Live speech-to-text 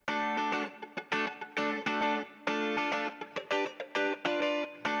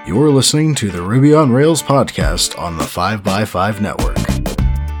You're listening to the Ruby on Rails podcast on the 5x5 network.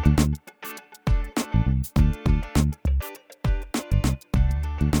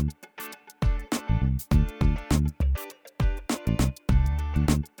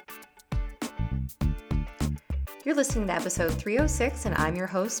 You're listening to episode 306, and I'm your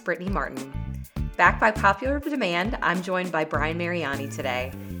host, Brittany Martin. Back by popular demand, I'm joined by Brian Mariani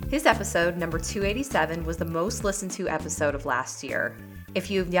today. His episode, number 287, was the most listened to episode of last year. If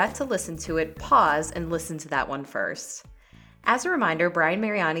you've yet to listen to it, pause and listen to that one first. As a reminder, Brian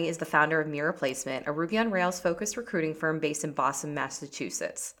Mariani is the founder of Mirror Placement, a Ruby on Rails focused recruiting firm based in Boston,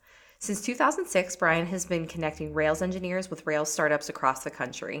 Massachusetts. Since 2006, Brian has been connecting Rails engineers with Rails startups across the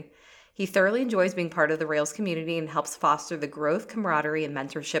country. He thoroughly enjoys being part of the Rails community and helps foster the growth, camaraderie, and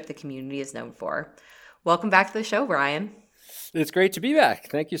mentorship the community is known for. Welcome back to the show, Brian. It's great to be back.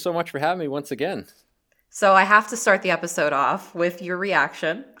 Thank you so much for having me once again. So I have to start the episode off with your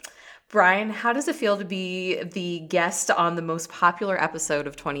reaction. Brian, how does it feel to be the guest on the most popular episode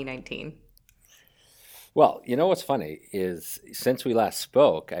of 2019? Well, you know what's funny is since we last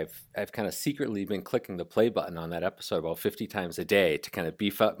spoke, I've kind of secretly been clicking the play button on that episode about 50 times a day to kind of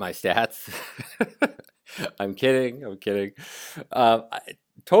beef up my stats. I'm kidding.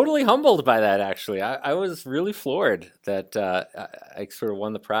 Totally humbled by that, actually. I was really floored that I sort of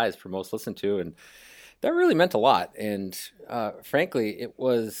won the prize for most listened to, and that really meant a lot. And frankly, it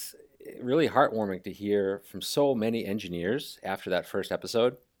was really heartwarming to hear from so many engineers after that first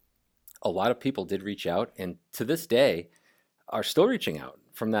episode. A lot of people did reach out, and to this day are still reaching out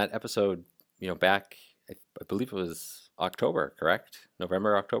from that episode, back, I believe it was October, correct?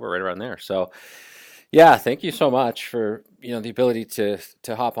 November, October, right around there. So yeah, thank you so much for, the ability to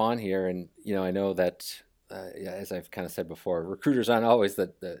hop on here. And, I know that, as I've kind of said before, recruiters aren't always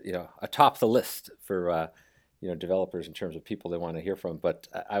atop the list for, developers in terms of people they want to hear from. But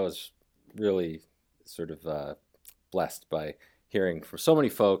I was really sort of blessed by hearing from so many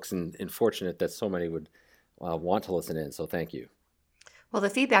folks and fortunate that so many would want to listen in. So thank you. Well, the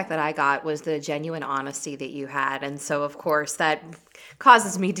feedback that I got was the genuine honesty that you had. And so, of course, that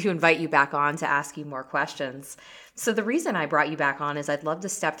causes me to invite you back on to ask you more questions. So the reason I brought you back on is I'd love to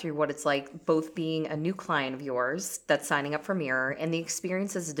step through what it's like both being a new client of yours that's signing up for Mirror and the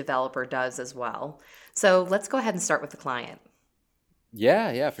experience as a developer does as well. So let's go ahead and start with the client.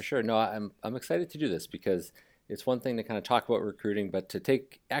 Yeah, for sure. No, I'm excited to do this because it's one thing to kind of talk about recruiting, but to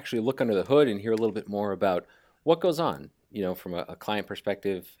actually look under the hood and hear a little bit more about what goes on, from a client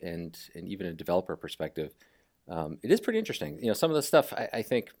perspective and even a developer perspective. It is pretty interesting. Some of the stuff I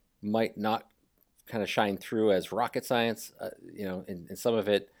think might not kind of shine through as rocket science, and some of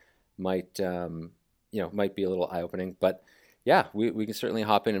it might be a little eye-opening. But yeah, we can certainly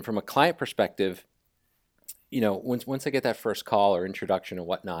hop in. And from a client perspective, once I get that first call or introduction and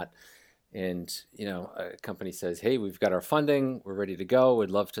whatnot, and a company says, hey, we've got our funding, we're ready to go, we'd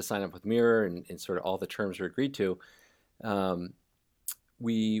love to sign up with Mirror, and sort of all the terms are agreed to,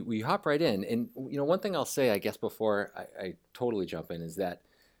 we hop right in. And one thing I'll say, I guess, before I totally jump in is that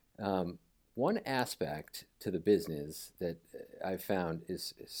one aspect to the business that I've found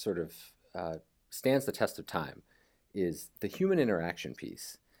is sort of stands the test of time is the human interaction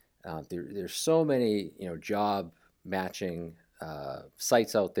piece. There's so many job matching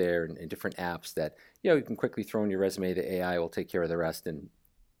sites out there and different apps that you can quickly throw in your resume. The AI will take care of the rest, and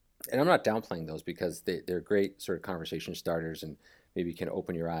I'm not downplaying those because they're great sort of conversation starters and maybe can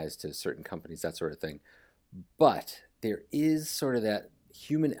open your eyes to certain companies, that sort of thing. But there is sort of that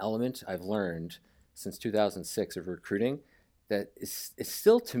human element I've learned since 2006 of recruiting that is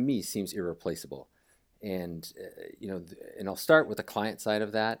still, to me, seems irreplaceable. And and I'll start with the client side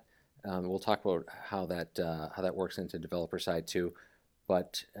of that. We'll talk about how that works into developer side too.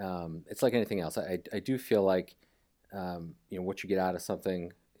 But it's like anything else. I do feel like what you get out of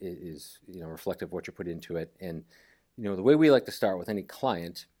something is reflective of what you put into it. And the way we like to start with any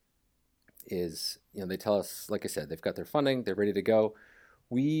client is they tell us, like I said, they've got their funding, they're ready to go.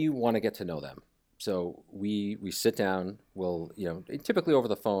 We want to get to know them. So we sit down. We'll typically over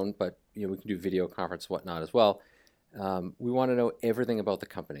the phone, but we can do video conference whatnot as well. We want to know everything about the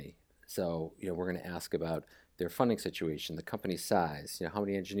company. So we're going to ask about their funding situation, the company size, how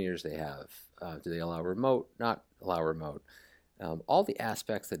many engineers they have, do they allow remote, not allow remote, all the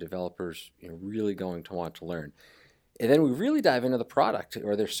aspects that developers really going to want to learn. And then we really dive into the product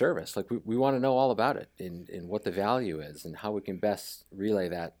or their service. Like we want to know all about it and what the value is and how we can best relay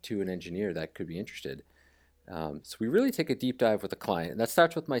that to an engineer that could be interested. So we really take a deep dive with the client. And that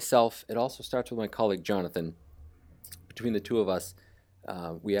starts with myself. It also starts with my colleague, Jonathan. Between the two of us,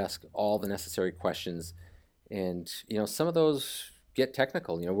 we ask all the necessary questions. And, some of those get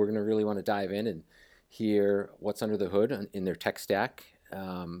technical. We're going to really want to dive in and hear what's under the hood in their tech stack.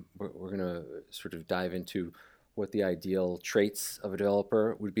 We're going to sort of dive into what the ideal traits of a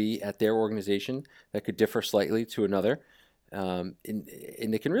developer would be at their organization that could differ slightly to another. And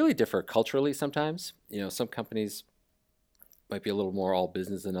they can really differ culturally sometimes. Some companies might be a little more all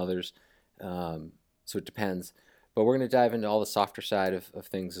business than others. So it depends. But we're going to dive into all the softer side of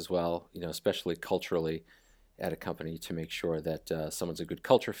things as well, especially culturally at a company to make sure that someone's a good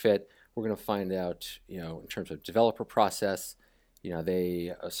culture fit. We're going to find out, in terms of developer process,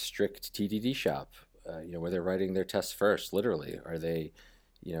 they a strict TDD shop, where they're writing their tests first, literally. Are they,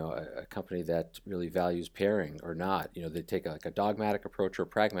 a company that really values pairing or not? They take a dogmatic approach or a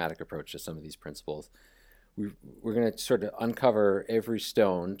pragmatic approach to some of these principles. We're going to sort of uncover every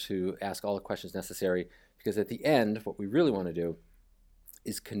stone to ask all the questions necessary, because at the end, what we really want to do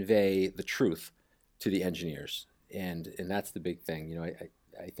is convey the truth to the engineers, and that's the big thing.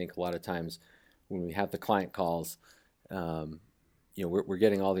 I think a lot of times when we have the client calls, we're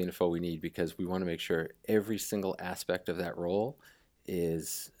getting all the info we need, because we want to make sure every single aspect of that role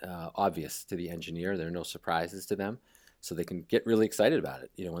is obvious to the engineer. There are no surprises to them, so they can get really excited about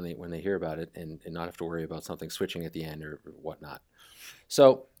it, when they hear about it, and not have to worry about something switching at the end or whatnot.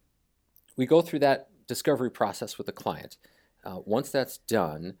 So we go through that discovery process with the client. Once that's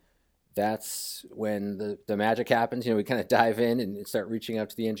done, that's when the magic happens. We kind of dive in and start reaching out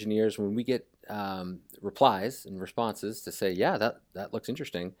to the engineers. When we get replies and responses to say, yeah, that looks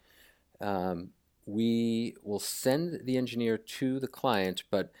interesting, we will send the engineer to the client,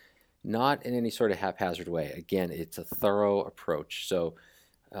 but not in any sort of haphazard way. Again, it's a thorough approach. So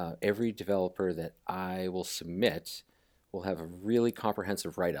every developer that I will submit will have a really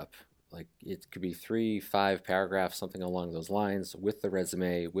comprehensive write-up. Like, it could be 3-5 paragraphs, something along those lines, with the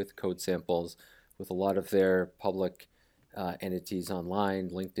resume, with code samples, with a lot of their public entities online,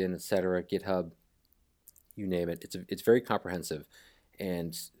 LinkedIn, etc., GitHub, you name it. It's very comprehensive,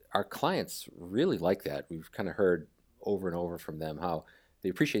 and our clients really like that. We've kind of heard over and over from them how they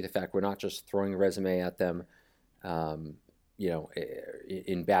appreciate the fact we're not just throwing a resume at them,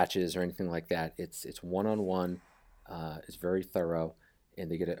 in batches or anything like that. It's one-on-one. It's very thorough, and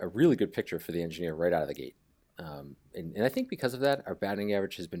they get a really good picture for the engineer right out of the gate. And I think because of that, our batting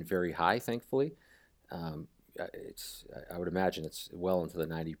average has been very high, thankfully. I would imagine it's well into the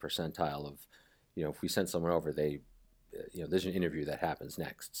 90 percentile of, if we send someone over, there's an interview that happens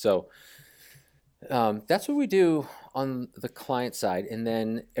next. So that's what we do on the client side. And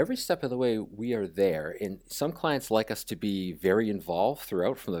then every step of the way, we are there. And some clients like us to be very involved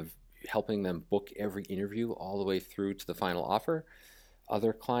throughout, from helping them book every interview all the way through to the final offer.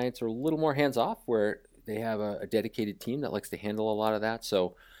 Other clients are a little more hands-off, where they have a dedicated team that likes to handle a lot of that.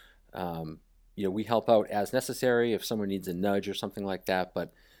 So, we help out as necessary if someone needs a nudge or something like that.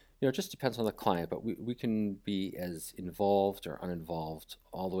 But, it just depends on the client. But we can be as involved or uninvolved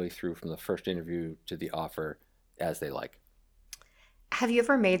all the way through, from the first interview to the offer, as they like. Have you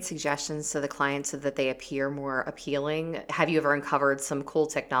ever made suggestions to the client so that they appear more appealing? Have you ever uncovered some cool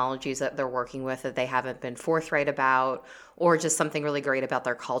technologies that they're working with that they haven't been forthright about, or just something really great about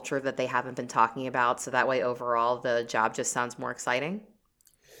their culture that they haven't been talking about, so that way overall the job just sounds more exciting?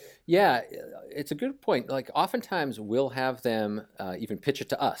 Yeah, it's a good point. Like, oftentimes we'll have them even pitch it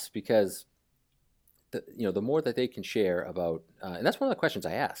to us, because the more that they can share about, and that's one of the questions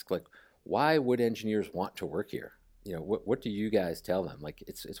I ask, like, why would engineers want to work here? What do you guys tell them? Like,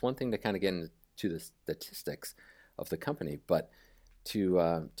 it's one thing to kind of get into the statistics of the company, but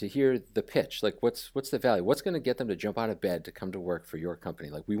to hear the pitch, like, what's the value? What's going to get them to jump out of bed to come to work for your company?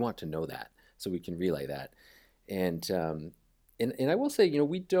 Like, we want to know that, so we can relay that. And I will say,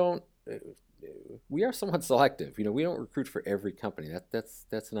 we are somewhat selective. We don't recruit for every company.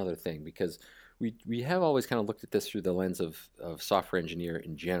 That's another thing, because we have always kind of looked at this through the lens of software engineer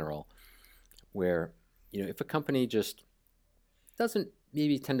in general, where if a company just doesn't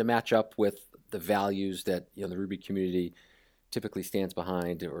maybe tend to match up with the values that the Ruby community typically stands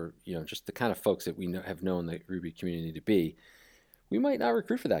behind, or just the kind of folks that we have known the Ruby community to be, we might not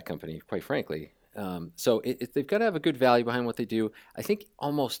recruit for that company, quite frankly. So they've got to have a good value behind what they do. I think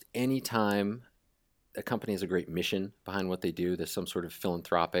almost any time a company has a great mission behind what they do, there's some sort of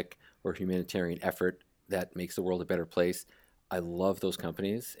philanthropic or humanitarian effort that makes the world a better place. I love those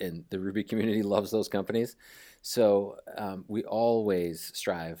companies, and the Ruby community loves those companies. So we always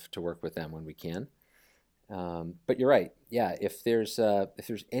strive to work with them when we can. But you're right. Yeah, if there's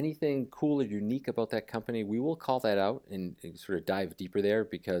anything cool or unique about that company, we will call that out and sort of dive deeper there,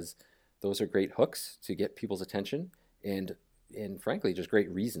 because those are great hooks to get people's attention. And and frankly, just great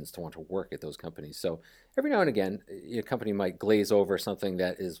reasons to want to work at those companies. So every now and again, a company might glaze over something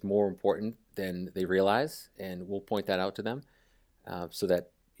that is more important than they realize, and we'll point that out to them so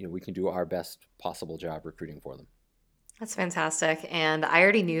that we can do our best possible job recruiting for them. That's fantastic. And I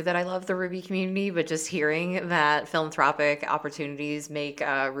already knew that I love the Ruby community, but just hearing that philanthropic opportunities make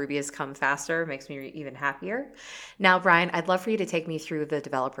Rubyists come faster makes me even happier. Now, Brian, I'd love for you to take me through the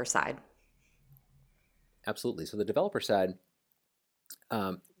developer side. Absolutely. So the developer side,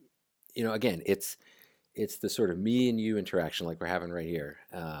 again, it's the sort of me and you interaction like we're having right here.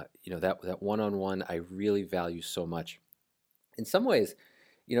 That one-on-one I really value so much. In some ways,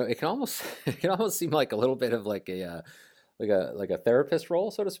 it can almost it can almost seem like a little bit of like a therapist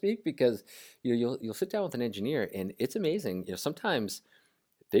role, so to speak, because you'll sit down with an engineer and it's amazing. Sometimes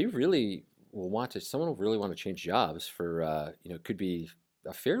they really someone will really want to change jobs for it could be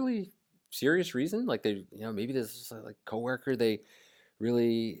a fairly serious reason, like maybe there's like coworker they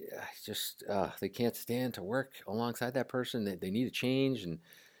really just they can't stand to work alongside that person. They need a change, and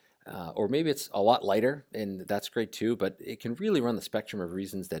or maybe it's a lot lighter, and that's great too. But it can really run the spectrum of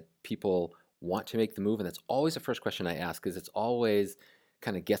reasons that people want to make the move, and that's always the first question I ask, because it's always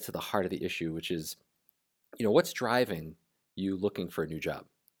kind of gets to the heart of the issue, which is, what's driving you looking for a new job?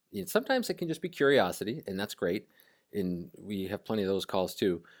 And sometimes it can just be curiosity, and that's great, and we have plenty of those calls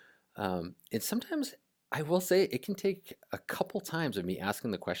too. And sometimes I will say it can take a couple times of me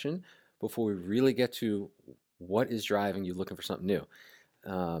asking the question before we really get to what is driving you looking for something new.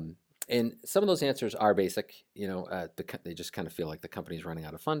 And some of those answers are basic. They just kind of feel like the company's running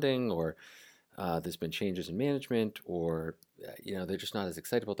out of funding, or there's been changes in management, or they're just not as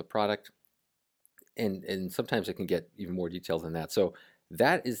excited about the product. And sometimes it can get even more detailed than that. So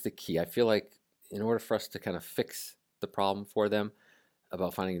that is the key. I feel like in order for us to kind of fix the problem for them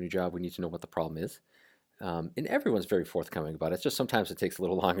about finding a new job, we need to know what the problem is. And everyone's very forthcoming about it. It's just sometimes it takes a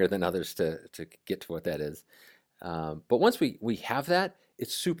little longer than others to get to what that is. But once we have that,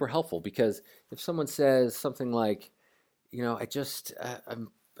 it's super helpful, because if someone says something like, I'm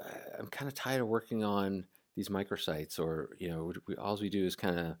kind of tired of working on these microsites, or all we do is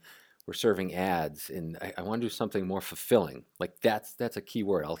we're serving ads, and I want to do something more fulfilling. Like that's a key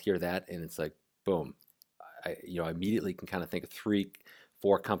word. I'll hear that, and it's like boom. I immediately can kind of think of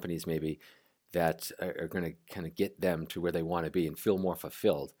 3-4 companies maybe that are going to kind of get them to where they want to be and feel more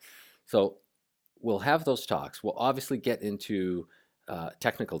fulfilled. So we'll have those talks. We'll obviously get into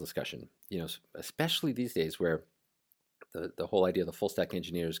technical discussion, especially these days where the whole idea of the full stack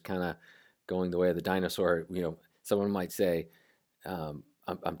engineer is kind of going the way of the dinosaur. Someone might say, I'm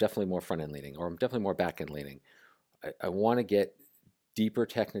definitely more front end leaning, or I'm definitely more back end leaning. I want to get deeper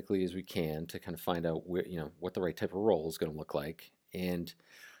technically as we can to kind of find out where, what the right type of role is going to look like. And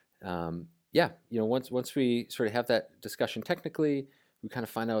once we sort of have that discussion technically, we kind of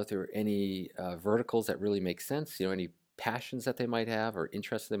find out if there are any verticals that really make sense, any passions that they might have or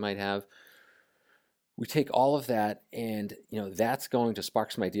interests they might have. We take all of that, and that's going to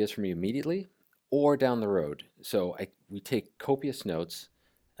spark some ideas for me immediately or down the road. So we take copious notes.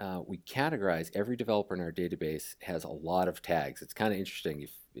 We categorize every developer in our database has a lot of tags. It's kind of interesting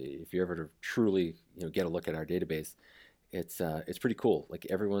if you ever to truly get a look at our database. It's pretty cool. Like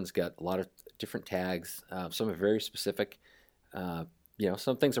everyone's got a lot of different tags. Some are very specific.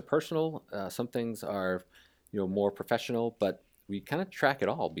 Some things are personal. Some things are more professional. But we kind of track it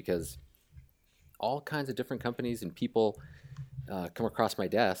all, because all kinds of different companies and people come across my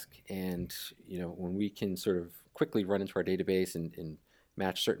desk, and when we can sort of quickly run into our database and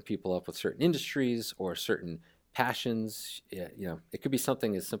match certain people up with certain industries or certain passions. It could be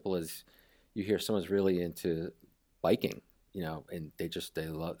something as simple as you hear someone's really into biking, and they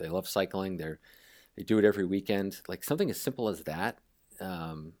love cycling. They do it every weekend. Like something as simple as that,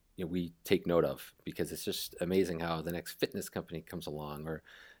 we take note of, because it's just amazing how the next fitness company comes along, or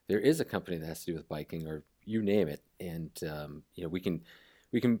there is a company that has to do with biking, or you name it, and we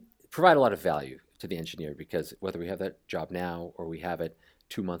can provide a lot of value to the engineer, because whether we have that job now or we have it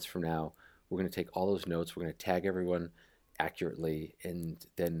 2 months from now, we're going to take all those notes, we're going to tag everyone accurately, and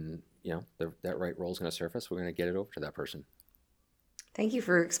then that right role is going to surface. We're going to get it over to that person. Thank you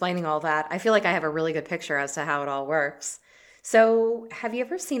for explaining all that. I feel like I have a really good picture as to how it all works. So, have you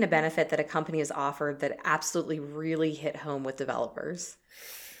ever seen a benefit that a company has offered that absolutely really hit home with developers?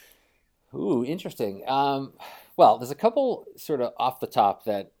 Ooh, interesting. Well, there's a couple sort of off the top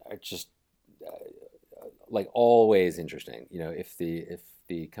that are just like always interesting. If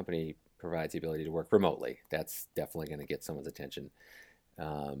the company provides the ability to work remotely, that's definitely going to get someone's attention.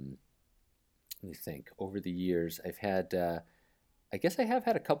 Let me think. Over the years, I guess I have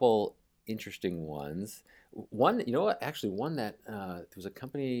had a couple interesting ones. One, you know what? Actually, one that there was a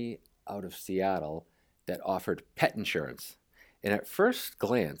company out of Seattle that offered pet insurance. And at first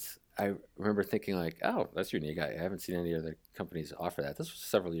glance, I remember thinking like, "Oh, that's unique. I haven't seen any other companies offer that." This was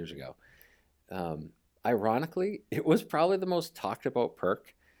several years ago. Ironically, it was probably the most talked about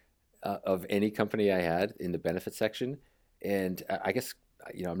perk of any company I had in the benefit section. And I guess,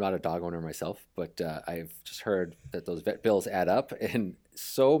 I'm not a dog owner myself, but I've just heard that those vet bills add up, and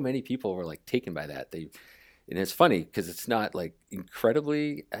so many people were like taken by that. And it's funny because it's not like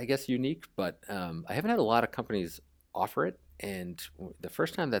incredibly, I guess, unique, but I haven't had a lot of companies offer it. And the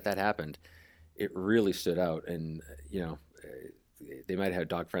first time that happened, it really stood out. And, they might have a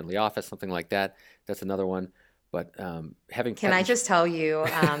dog friendly office, something like that. That's another one. But having Can I just tell you,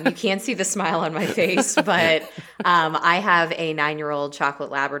 you can't see the smile on my face, but I have a 9-year-old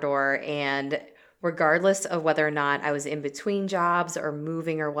chocolate Labrador, and regardless of whether or not I was in between jobs or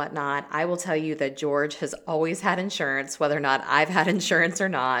moving or whatnot, I will tell you that George has always had insurance, whether or not I've had insurance or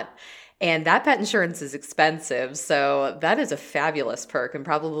not. And that pet insurance is expensive. So that is a fabulous perk and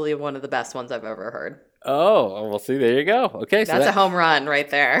probably one of the best ones I've ever heard. Oh, well, see, there you go. Okay, That's a home run right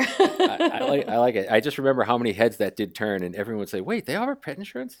there. I like it. I just remember how many heads that did turn, and everyone would say, "Wait, they offer pet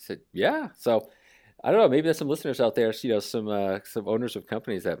insurance?" I said, "Yeah." So I don't know. Maybe there's some listeners out there, some owners of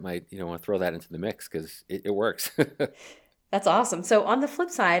companies that might want to throw that into the mix because it works. That's awesome. So on the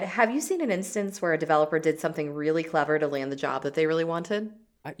flip side, have you seen an instance where a developer did something really clever to land the job that they really wanted?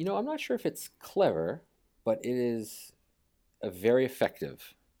 I'm not sure if it's clever, but it is a very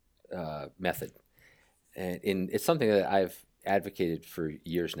effective method. And it's something that I've advocated for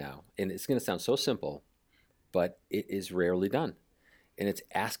years now. And it's going to sound so simple, but it is rarely done. And it's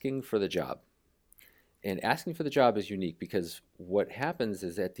asking for the job. And asking for the job is unique because what happens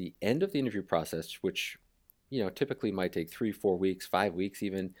is at the end of the interview process, which typically might take 3, 4 weeks, 5 weeks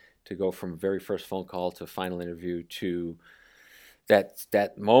even, to go from very first phone call to final interview to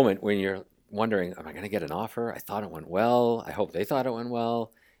that moment when you're wondering, am I going to get an offer? I thought it went well. I hope they thought it went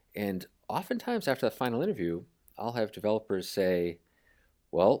well. And oftentimes after the final interview, I'll have developers say,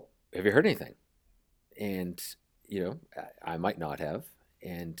 well, have you heard anything? And, I might not have.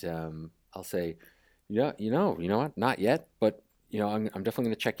 And I'll say, you know what? Not yet, but, I'm definitely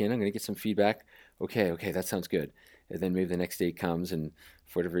going to check in. I'm going to get some feedback. Okay, that sounds good. And then maybe the next day comes and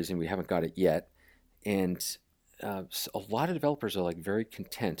for whatever reason, we haven't got it yet. And so a lot of developers are like very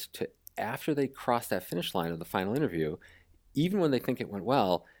content to, after they cross that finish line of the final interview, even when they think it went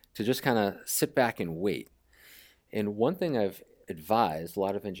well, to just kind of sit back and wait. And one thing I've advised a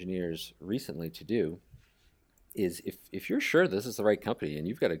lot of engineers recently to do is if you're sure this is the right company and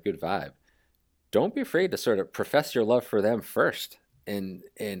you've got a good vibe, don't be afraid to sort of profess your love for them first and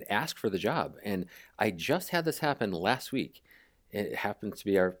ask for the job. And I just had this happen last week. It happens to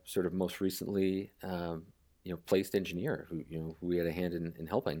be our sort of most recently placed engineer who we had a hand in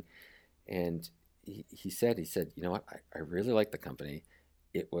helping. And he said, you know what, I really like the company.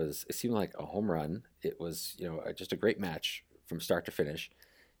 It seemed like a home run. It was, just a great match from start to finish.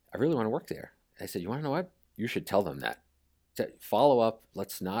 I really want to work there. I said, you want to know what? You should tell them that. Follow up.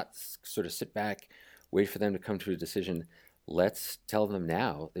 Let's not sort of sit back, wait for them to come to a decision. Let's tell them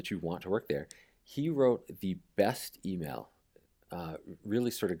now that you want to work there. He wrote the best email,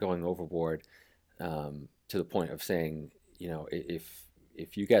 really sort of going overboard to the point of saying,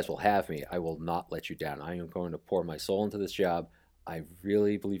 if you guys will have me, I will not let you down. I am going to pour my soul into this job. I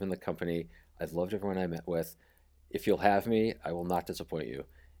really believe in the company. I've loved everyone I met with. If you'll have me, I will not disappoint you.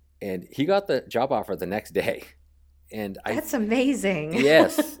 And he got the job offer the next day. And That's amazing.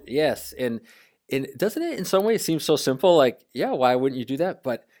 Yes. And doesn't it in some ways seem so simple? Like, yeah, why wouldn't you do that?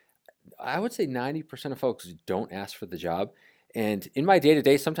 But I would say 90% of folks don't ask for the job. And in my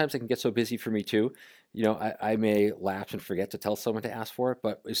day-to-day, sometimes it can get so busy for me too. I may lapse and forget to tell someone to ask for it.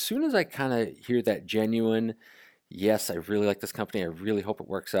 But as soon as I kind of hear that genuine, yes, I really like this company, I really hope it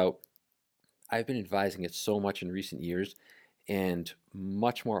works out, I've been advising it so much in recent years. And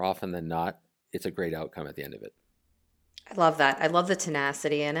much more often than not, it's a great outcome at the end of it. I love that. I love the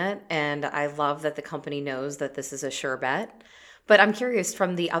tenacity in it. And I love that the company knows that this is a sure bet. But I'm curious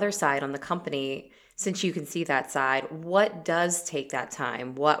from the other side on the company, since you can see that side, what does take that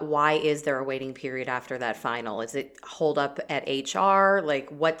time? Why is there a waiting period after that final? Is it hold up at HR? Like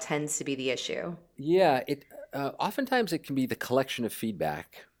what tends to be the issue? Yeah, oftentimes it can be the collection of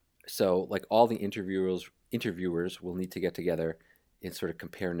feedback. So like all the interviewers will need to get together and sort of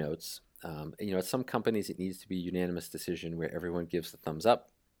compare notes. At some companies, it needs to be a unanimous decision where everyone gives the thumbs up.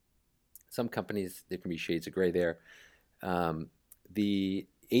 Some companies, there can be shades of gray there. The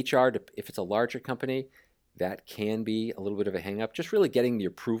HR, if it's a larger company, that can be a little bit of a hang up. Just really getting the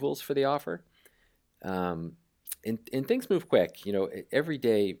approvals for the offer. And things move quick. Every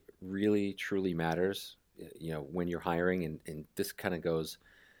day really truly matters, when you're hiring. And this kind of goes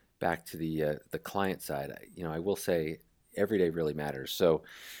back to the client side. I will say every day really matters. So,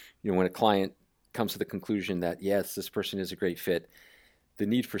 when a client comes to the conclusion that, yes, this person is a great fit, the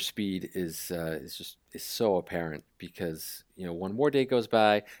need for speed is so apparent, because one more day goes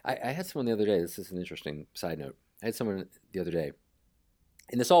by. I had someone the other day. This is an interesting side note. I had someone the other day,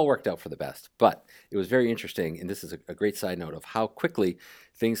 and this all worked out for the best. But it was very interesting, and this is a great side note of how quickly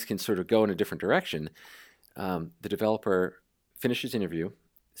things can sort of go in a different direction. The developer finished his interview,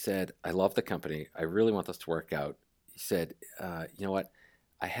 said, "I love the company. I really want this to work out." He said, "You know what?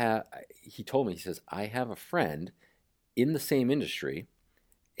 He told me, he says, I have a friend in the same industry,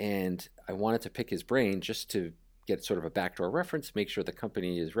 and I wanted to pick his brain just to get sort of a backdoor reference, make sure the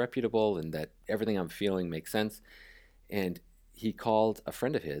company is reputable and that everything I'm feeling makes sense." And he called a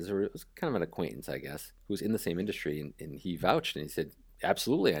friend of his, or it was kind of an acquaintance, I guess, who was in the same industry, and he vouched, and he said,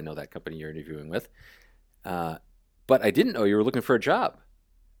 "Absolutely, I know that company you're interviewing with, but I didn't know you were looking for a job.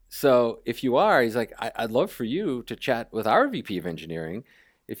 So if you are," he's like, I'd love for you to chat with our VP of engineering.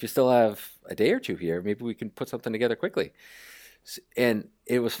 If you still have a day or two here, maybe we can put something together quickly." And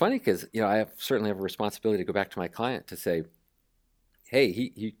it was funny because, I certainly have a responsibility to go back to my client to say, hey,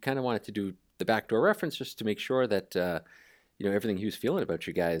 he kind of wanted to do the backdoor reference just to make sure that, everything he was feeling about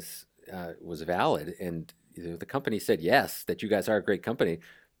you guys was valid. And the company said, yes, that you guys are a great company.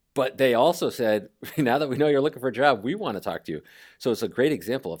 But they also said, now that we know you're looking for a job, we want to talk to you. So it's a great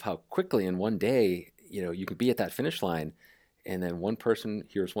example of how quickly in one day, you can be at that finish line, and then one person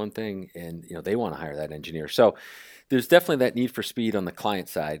hears one thing and, they want to hire that engineer. So there's definitely that need for speed on the client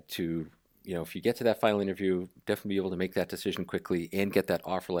side to, if you get to that final interview, definitely be able to make that decision quickly and get that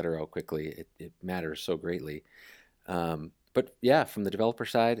offer letter out quickly. It matters so greatly. But yeah, from the developer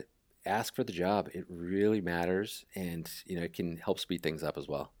side, ask for the job. It really matters, and, it can help speed things up as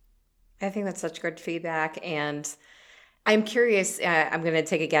well. I think that's such good feedback. And I'm curious, I'm going to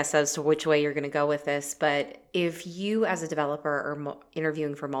take a guess as to which way you're going to go with this, but if you as a developer are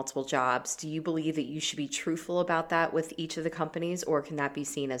interviewing for multiple jobs, do you believe that you should be truthful about that with each of the companies, or can that be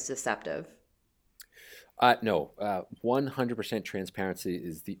seen as deceptive? No, 100% transparency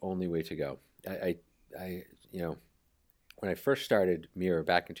is the only way to go. When I first started Mirror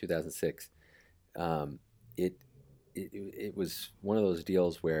back in 2006, it was one of those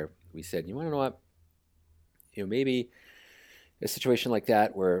deals where we said, you want to know what, maybe a situation like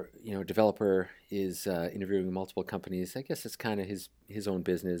that where a developer is interviewing multiple companies. I guess it's kind of his own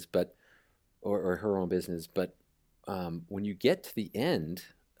business, but or her own business. But when you get to the end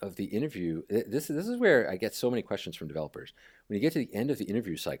of the interview, this is where I get so many questions from developers. When you get to the end of the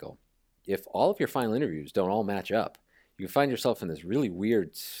interview cycle, if all of your final interviews don't all match up, you find yourself in this really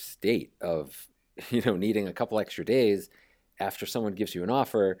weird state of needing a couple extra days after someone gives you an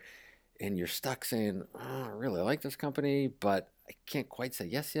offer. And you're stuck saying, oh, I really like this company, but I can't quite say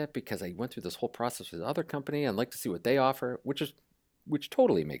yes yet because I went through this whole process with the other company. I'd like to see what they offer, which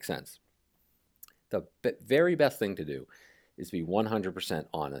totally makes sense. The very best thing to do is be 100%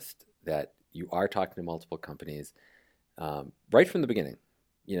 honest that you are talking to multiple companies right from the beginning,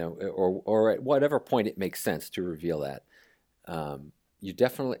 or at whatever point it makes sense to reveal that.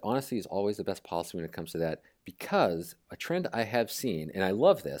 Honesty is always the best policy when it comes to that, because a trend I have seen, and I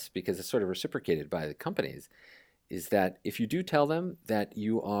love this because it's sort of reciprocated by the companies, is that if you do tell them that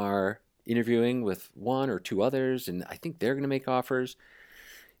you are interviewing with one or two others and I think they're going to make offers,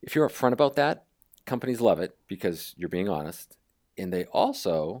 if you're upfront about that, companies love it because you're being honest. And they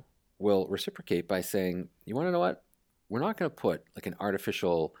also will reciprocate by saying, you want to know what? We're not going to put like an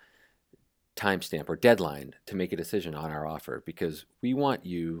artificial timestamp or deadline to make a decision on our offer, because we want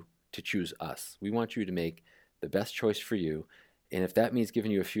you to choose us. We want you to make the best choice for you. And if that means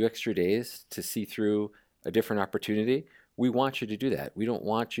giving you a few extra days to see through a different opportunity, we want you to do that. We don't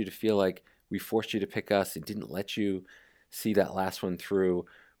want you to feel like we forced you to pick us and didn't let you see that last one through.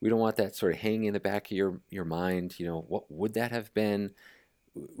 We don't want that sort of hanging in the back of your mind. What would that have been?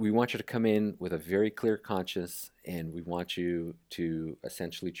 We want you to come in with a very clear conscience, and we want you to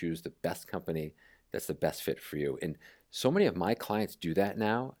essentially choose the best company that's the best fit for you. And so many of my clients do that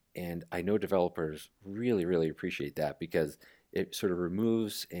now, and I know developers really, really appreciate that, because it sort of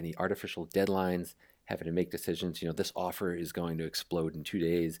removes any artificial deadlines, having to make decisions. This offer is going to explode in 2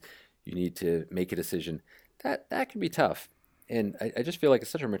 days. You need to make a decision. That can be tough. And I just feel like it's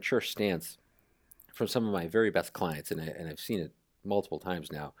such a mature stance from some of my very best clients, and I've seen it multiple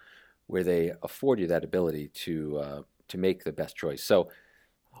times now, where they afford you that ability to make the best choice. So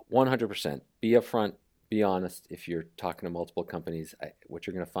 100%, be upfront, be honest, if you're talking to multiple companies, what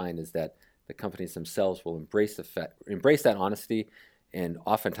you're going to find is that the companies themselves will embrace that honesty, and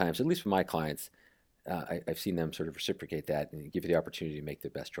oftentimes, at least for my clients, I've seen them sort of reciprocate that and give you the opportunity to make the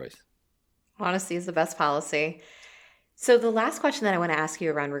best choice. Honesty is the best policy. So the last question that I want to ask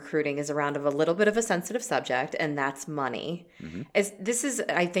you around recruiting is around of a little bit of a sensitive subject, and that's money. Mm-hmm. As this is,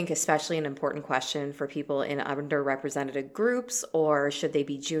 I think, especially an important question for people in underrepresented groups, or should they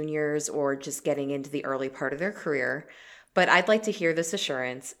be juniors or just getting into the early part of their career. But I'd like to hear this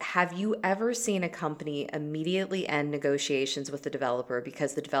assurance. Have you ever seen a company immediately end negotiations with the developer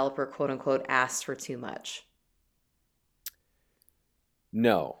because the developer, quote unquote, asked for too much?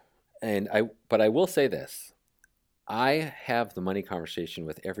 No. But I will say this. I have the money conversation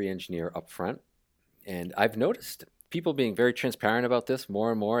with every engineer up front, and I've noticed people being very transparent about this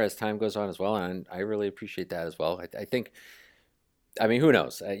more and more as time goes on as well, and I really appreciate that as well. I think, I mean, who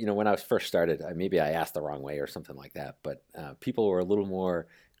knows? When I was first started, maybe I asked the wrong way or something like that, but people were a little more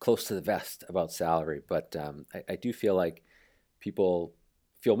close to the vest about salary, but I do feel like people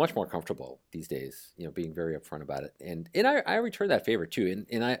feel much more comfortable these days, being very upfront about it, and I return that favor too,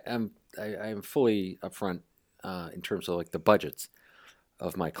 and I am fully upfront in terms of like the budgets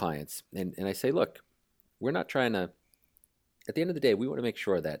of my clients. And I say, look, we're not trying to, at the end of the day, we want to make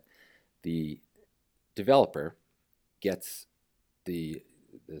sure that the developer gets the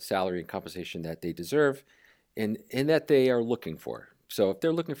salary and compensation that they deserve and that they are looking for. So if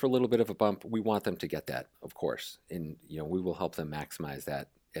they're looking for a little bit of a bump, we want them to get that, of course. And, we will help them maximize that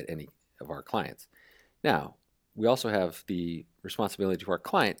at any of our clients. Now, we also have the responsibility to our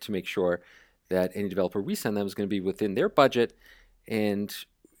client to make sure that any developer we send them is going to be within their budget. And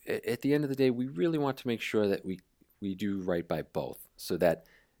at the end of the day, we really want to make sure that we do right by both, so that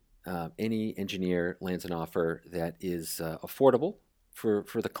any engineer lands an offer that is affordable for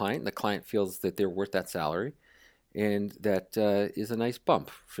the client, and the client feels that they're worth that salary, and that is a nice bump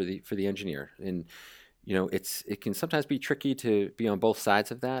for the engineer. And it can sometimes be tricky to be on both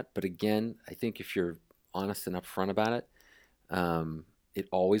sides of that, but again, I think if you're honest and upfront about it, it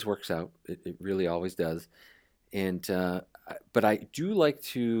always works out. It really always does. And but I do like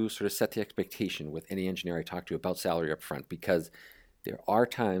to sort of set the expectation with any engineer I talk to about salary up front, because there are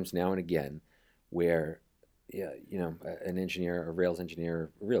times now and again where an engineer, a Rails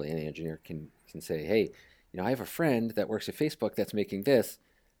engineer, really any engineer can say, hey, I have a friend that works at Facebook that's making this.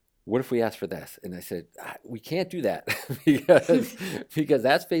 What if we ask for this? And I said, we can't do that because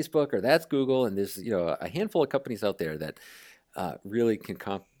that's Facebook or that's Google, and there's a handful of companies out there that really can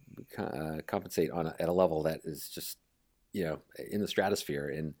compensate at a level that is just in the stratosphere,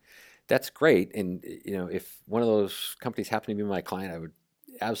 and that's great. And if one of those companies happened to be my client, I would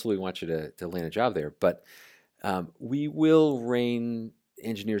absolutely want you to land a job there. But we will rein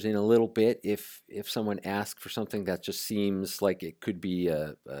engineers in a little bit if someone asks for something that just seems like it could be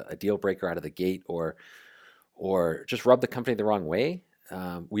a deal breaker out of the gate, or just rub the company the wrong way.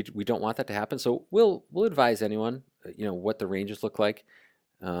 We don't want that to happen. So we'll advise anyone what the ranges look like,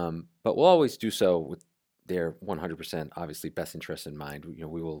 but we'll always do so with their 100% obviously best interest in mind.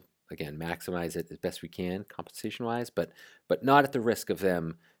 We will again maximize it as best we can compensation wise, but not at the risk of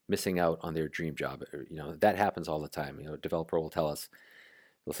them missing out on their dream job. That happens all the time. A developer will tell us,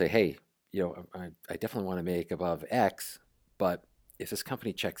 they'll say, hey, I definitely want to make above X, but if this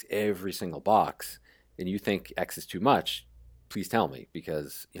company checks every single box and you think X is too much, please tell me,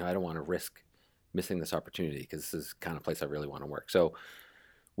 because I don't want to risk missing this opportunity, because this is the kind of place I really want to work. So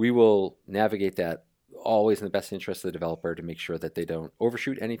we will navigate that always in the best interest of the developer to make sure that they don't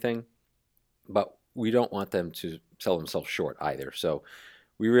overshoot anything, but we don't want them to sell themselves short either. So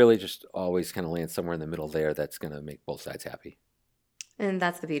we really just always kind of land somewhere in the middle there that's going to make both sides happy. And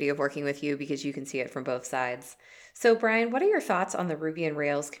that's the beauty of working with you, because you can see it from both sides. So Brian, what are your thoughts on the Ruby on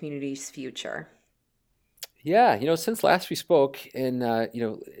Rails community's future? Yeah, since last we spoke, and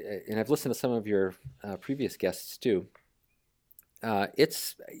and I've listened to some of your previous guests too.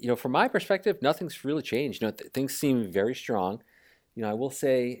 It's from my perspective, nothing's really changed. Things seem very strong. I will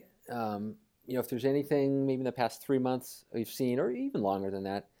say, if there's anything maybe in the past 3 months we've seen, or even longer than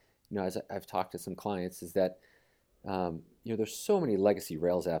that, as I've talked to some clients, is that there's so many legacy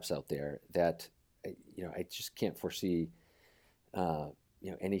Rails apps out there that I just can't foresee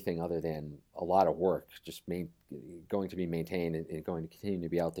anything other than a lot of work just going to be maintained and going to continue to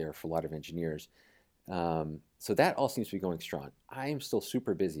be out there for a lot of engineers. So that all seems to be going strong. I am still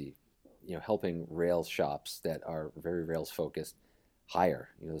super busy, helping Rails shops that are very Rails focused hire.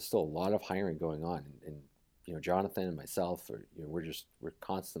 There's still a lot of hiring going on, and Jonathan and myself we're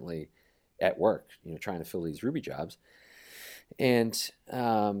constantly at work, trying to fill these Ruby jobs. And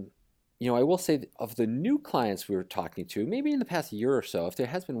I will say that of the new clients we were talking to, maybe in the past year or so, if there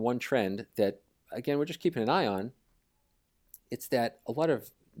has been one trend that, again, we're just keeping an eye on, it's that a lot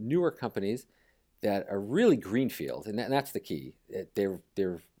of newer companies that are really greenfield, and that's the key.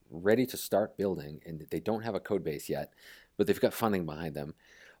 They're ready to start building, and they don't have a code base yet, but they've got funding behind them.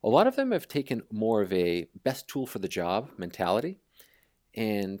 A lot of them have taken more of a best tool for the job mentality,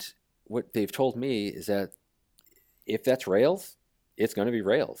 and what they've told me is that if that's Rails, it's going to be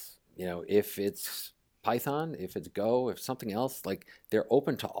Rails. If it's Python, if it's Go, if something else, like they're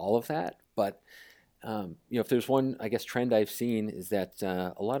open to all of that. But if there's one, I guess, trend I've seen is that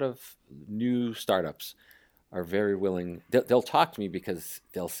a lot of new startups are very willing. They'll talk to me because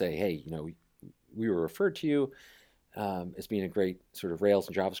they'll say, "Hey, we were referred to you as being a great sort of Rails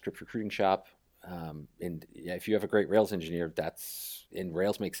and JavaScript recruiting shop, and if you have a great Rails engineer,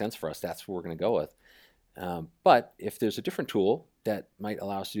 Rails makes sense for us. That's what we're going to go with. But if there's a different tool that might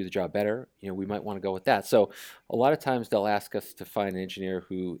allow us to do the job better, we might want to go with that." So a lot of times they'll ask us to find an engineer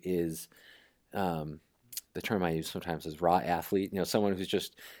who is, the term I use sometimes is raw athlete, someone who's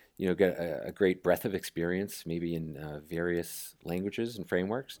just, got a great breadth of experience, maybe in various languages and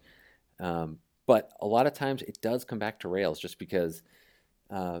frameworks. But a lot of times it does come back to Rails just because,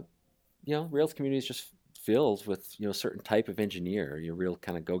 Rails community is just filled with, a certain type of engineer, your real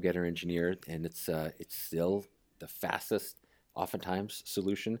kind of go-getter engineer, and it's still the fastest, oftentimes,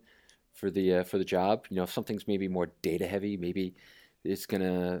 solution for the job. If something's maybe more data heavy, maybe they're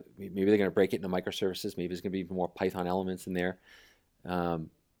gonna break it into microservices. Maybe there's gonna be more Python elements in there.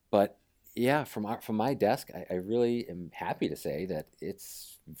 But yeah, from my desk, I really am happy to say that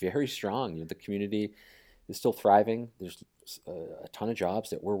it's very strong. The community is still thriving. There's a ton of jobs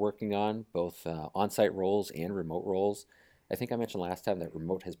that we're working on, both on-site roles and remote roles. I think I mentioned last time that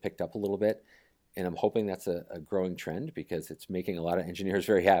remote has picked up a little bit, and I'm hoping that's a growing trend because it's making a lot of engineers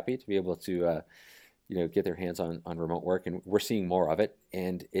very happy to be able to get their hands on remote work, and we're seeing more of it,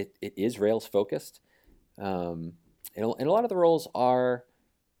 and it is Rails focused. And a lot of the roles are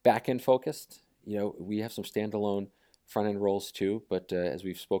back-end focused. We have some standalone front-end roles too, but as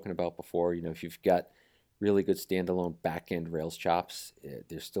we've spoken about before, if you've got really good standalone back-end Rails chops,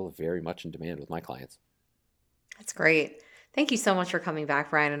 they're still very much in demand with my clients. That's great. Thank you so much for coming back,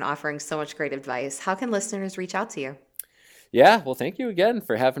 Brian, and offering so much great advice. How can listeners reach out to you? Yeah, well, thank you again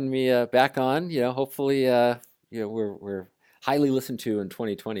for having me back on. Hopefully, we're highly listened to in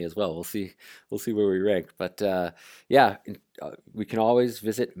 2020 as well. We'll see where we rank. But we can always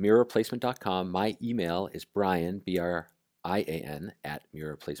visit mirrorplacement.com. My email is Brian, Brian, at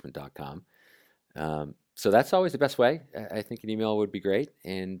mirrorplacement.com. So that's always the best way. I think an email would be great.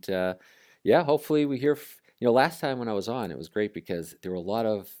 And hopefully we hear. Last time when I was on, it was great because there were a lot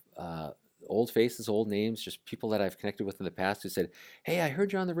of old faces, old names, just people that I've connected with in the past who said, "Hey, I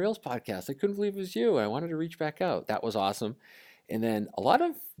heard you on the Rails podcast. I couldn't believe it was you. I wanted to reach back out." That was awesome. And then a lot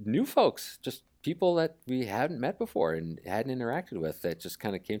of new folks, just people that we hadn't met before and hadn't interacted with, that just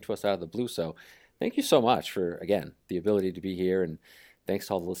kind of came to us out of the blue. So thank you so much for, again, the ability to be here. And thanks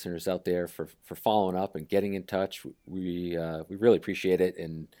to all the listeners out there for following up and getting in touch. We really appreciate it.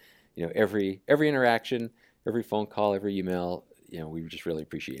 And, every interaction, every phone call, every email, we just really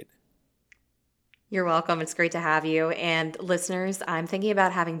appreciate it. You're welcome. It's great to have you. And listeners, I'm thinking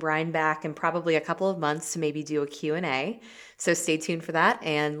about having Brian back in probably a couple of months to maybe do a Q&A. So stay tuned for that,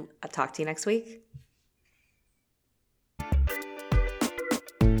 and I'll talk to you next week.